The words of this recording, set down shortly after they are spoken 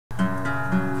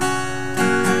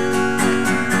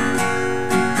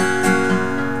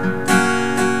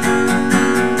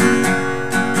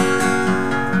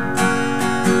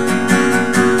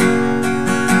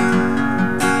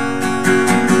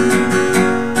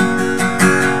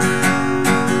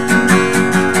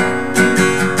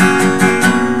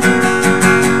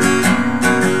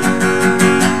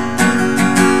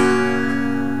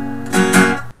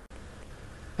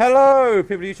Hello,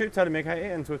 people of YouTube, Tony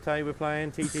McHate, and today we're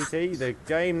playing TTT, the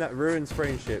game that ruins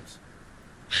friendships.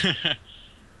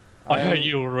 I know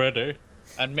you already.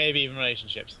 And maybe even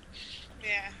relationships.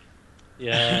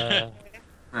 Yeah.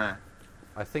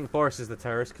 I think Borris is the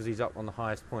terrorist because he's up on the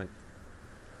highest point.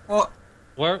 What?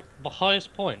 Where? The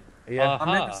highest point? Yeah. I'm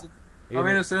innocent. I'm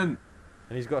innocent.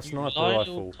 And he's got a sniper You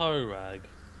rifle. toe rag.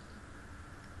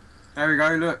 There we go,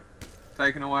 look.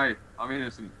 Taken away. I'm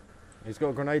innocent. He's got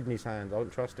a grenade in his hand, I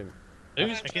don't trust him.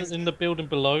 Who's in the building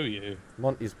below you?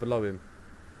 Monty's below him.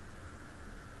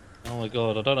 Oh my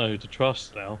god, I don't know who to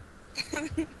trust now.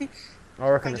 I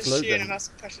reckon I'm it's just Luke shooting then. and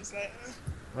asking questions later.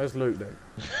 Where's Luke then?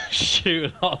 Shoot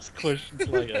and ask questions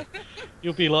later.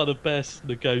 You'll be like the best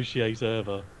negotiator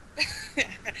ever.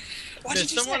 What There's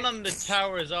did you someone say? on the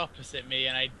towers opposite me,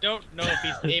 and I don't know if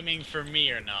he's aiming for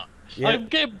me or not. Yeah. I'm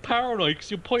getting paranoid because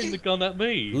you're pointing the gun at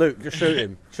me. Luke, just shoot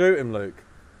him. Shoot him, Luke.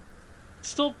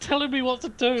 Stop telling me what to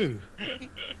do.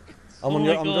 I'm my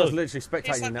just God. literally It's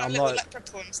spectating like now. a I'm little like,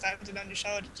 leprechaun standing on your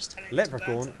shoulder, just telling you to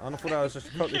leprechaun? dance. I thought that was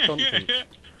just totally constant.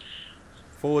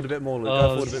 Forward a bit more, Luke. Go Oh,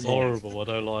 forward a this bit is more. horrible. I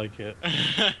don't like it.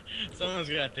 Someone's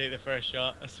gonna take the first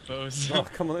shot, I suppose. Oh,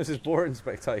 come on, this is boring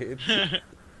spectating.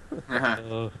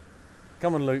 Uh,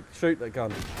 Come on, Luke, shoot that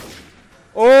gun.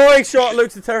 Oh, he shot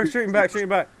Luke's the terrorist. Shoot him back, shoot him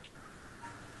back.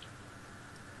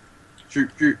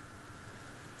 Shoot, shoot.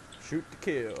 Shoot to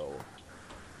kill.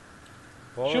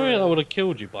 surely I would have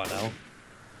killed you by now.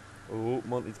 Oh,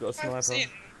 Monty's got a I've sniper.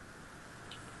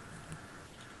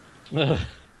 seen.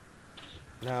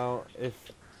 Now, if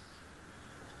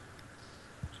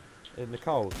in the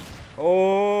cold.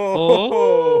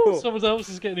 Oh! Oh, someone else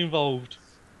is getting involved.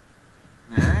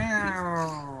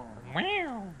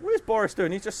 What is Boris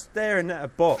doing? He's just staring at a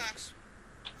box.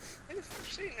 Who the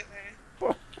fuck's shooting at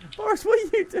me? Boris, what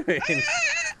are you doing?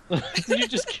 Did you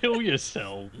just kill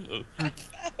yourself?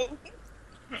 Oh.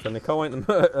 So Nicole ain't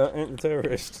the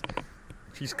terrorist.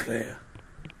 She's clear.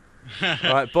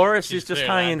 Right, Boris She's is just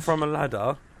clear, hanging lads. from a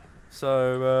ladder.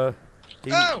 So,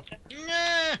 he... Oh!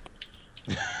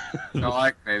 Nah! No,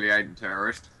 I clearly ain't a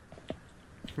terrorist.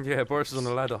 Yeah, Boris is on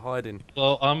a ladder hiding.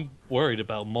 Well, I'm worried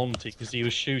about Monty because he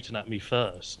was shooting at me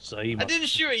first, so he I must didn't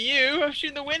shoot at you, I'm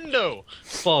shooting the window!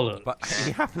 follow. But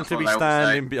he happened That's to what be they all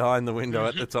standing say. behind the window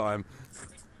at the time.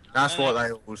 That's what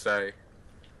they all say.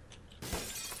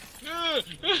 Monty's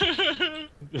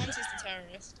the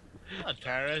terrorist. I'm not a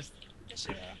terrorist. Yes,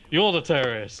 you are. You're the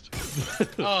terrorist.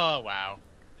 Oh, wow.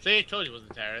 See, I told you I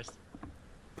wasn't a terrorist.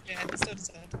 Yeah, he still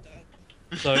deserved to die.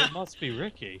 So it must be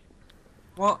Ricky.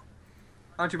 What?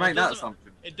 How'd you make that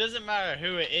assumption? It doesn't matter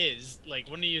who it is, like,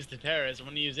 when you use the terrorist,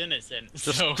 when you use innocent,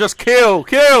 so Just kill!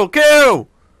 Kill! Kill!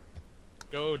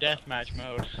 go deathmatch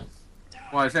mode.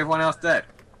 Why, is everyone else dead?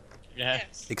 Yeah.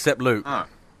 Yes. Except Luke. Oh,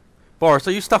 Boris,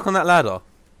 are you stuck on that ladder?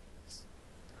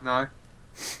 no.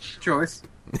 Choice.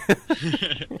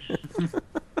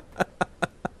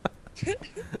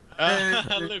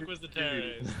 Luke was the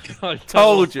terrorist. I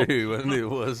told you when it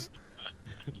was.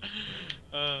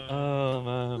 Oh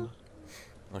man.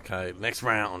 Okay, next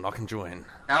round, I can join.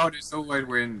 Cowardice always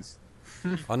wins.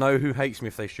 I know who hates me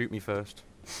if they shoot me first.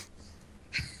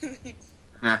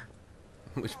 Nah.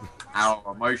 Which, Our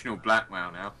emotional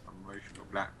blackmail now. Emotional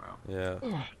blackmail.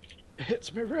 yeah. It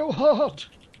hits me real hard.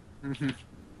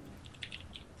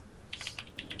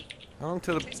 How long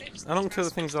till the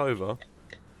thing's over?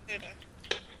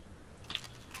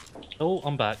 Oh,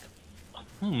 I'm back.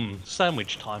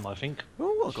 Sandwich time, I think.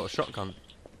 Oh, I've got a shotgun.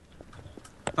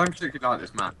 Don't particularly like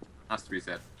this map, has to be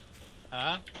said.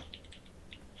 Huh?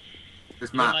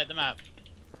 This You don't map, like the map?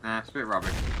 nah, it's a bit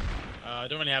rubbish. I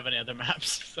don't really have any other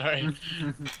maps, sorry.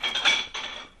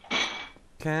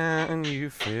 Can you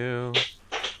feel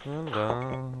the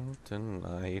love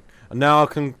tonight? And now I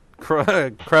can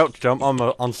crouch jump. I'm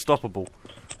unstoppable.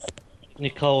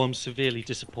 Nicole, I'm severely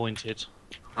disappointed.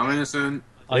 I'm innocent.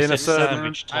 I said Innocent.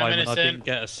 sandwich I'm time and I innocent. didn't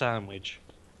get a sandwich.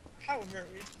 How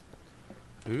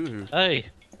rude. Ooh. Hey,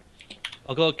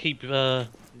 I gotta keep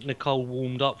Nicole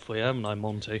warmed up for you, haven't I,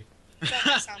 Monty?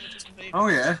 Sandwiches and bacon. Oh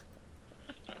yeah.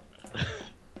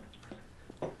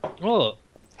 Well,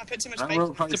 I put too much I bacon. will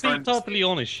on play it. to be friends. perfectly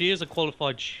honest, she is a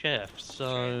qualified chef,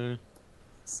 so...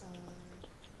 So,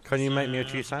 Can you make me a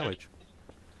cheese sandwich?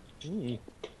 Ooh.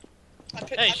 I put,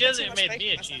 Hey, I she put too hasn't much made bacon me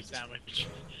on a my cheese sandwich.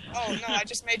 Oh no, I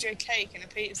just made you a cake and a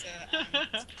pizza. And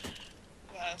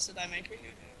what else did I make for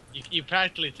you? You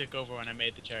practically took over when I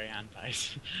made the cherry hand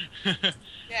pies.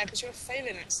 Yeah, because you were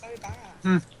failing it so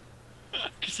bad.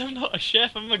 Because I'm not a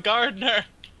chef, I'm a gardener.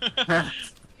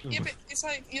 Yeah, but it's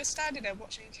like you're standing there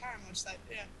watching a camera, just like,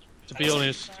 yeah. To be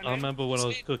honest, I remember when I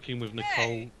was cooking with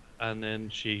Nicole and then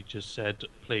she just said,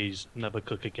 "Please, never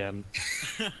cook again."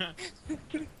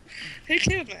 Who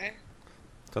killed me?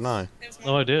 Don't know. It was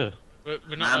No idea. We're not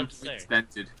Man, allowed to say.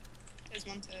 extended. It was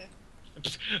Monte.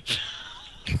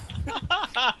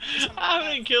 I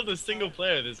haven't killed a single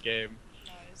player this game.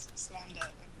 Lies. Slander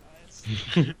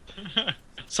and lies.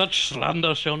 Such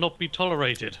slander shall not be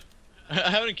tolerated. I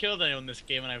haven't killed anyone this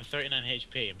game and I have 39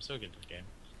 HP. I'm so good at this game.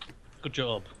 Good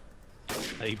job.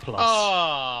 A+.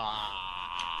 Oh!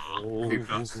 Oh, A+.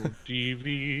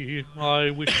 DV,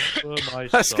 I wish for my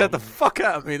That scared the son. fuck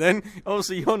out of me then.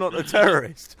 Obviously, you're not the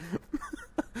terrorist.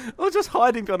 I was just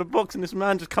hiding behind a box and this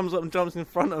man just comes up and jumps in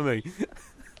front of me.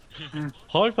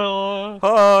 Hi, fella.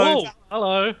 Hi. Oh,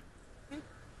 hello.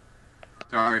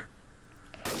 Sorry.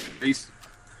 He's...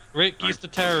 Rick, he's the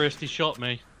terrorist. He shot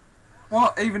me.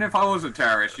 What? Even if I was a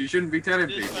terrorist, you shouldn't be telling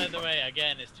This, by people. the way,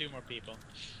 again, is 2 more people.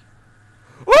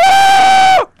 Woo!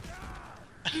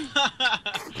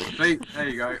 See, there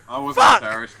you go. I wasn't Fuck! a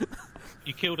terrorist.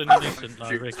 You killed an innocent, though,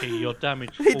 Ricky. You're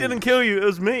damaged. He didn't kill you, it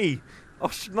was me. I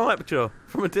sniped you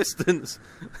from a distance.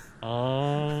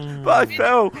 Oh. But I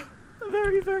fell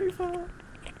very, very far.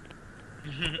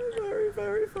 Very,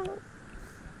 very far.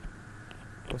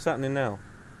 What's happening now?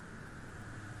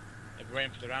 We're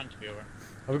waiting for the round to be over.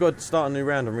 Have we got to start a new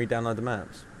round and re-download the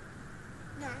maps?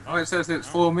 No. Oh, it says it's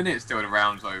 4 minutes till the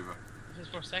round's over. This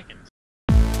is 4 seconds.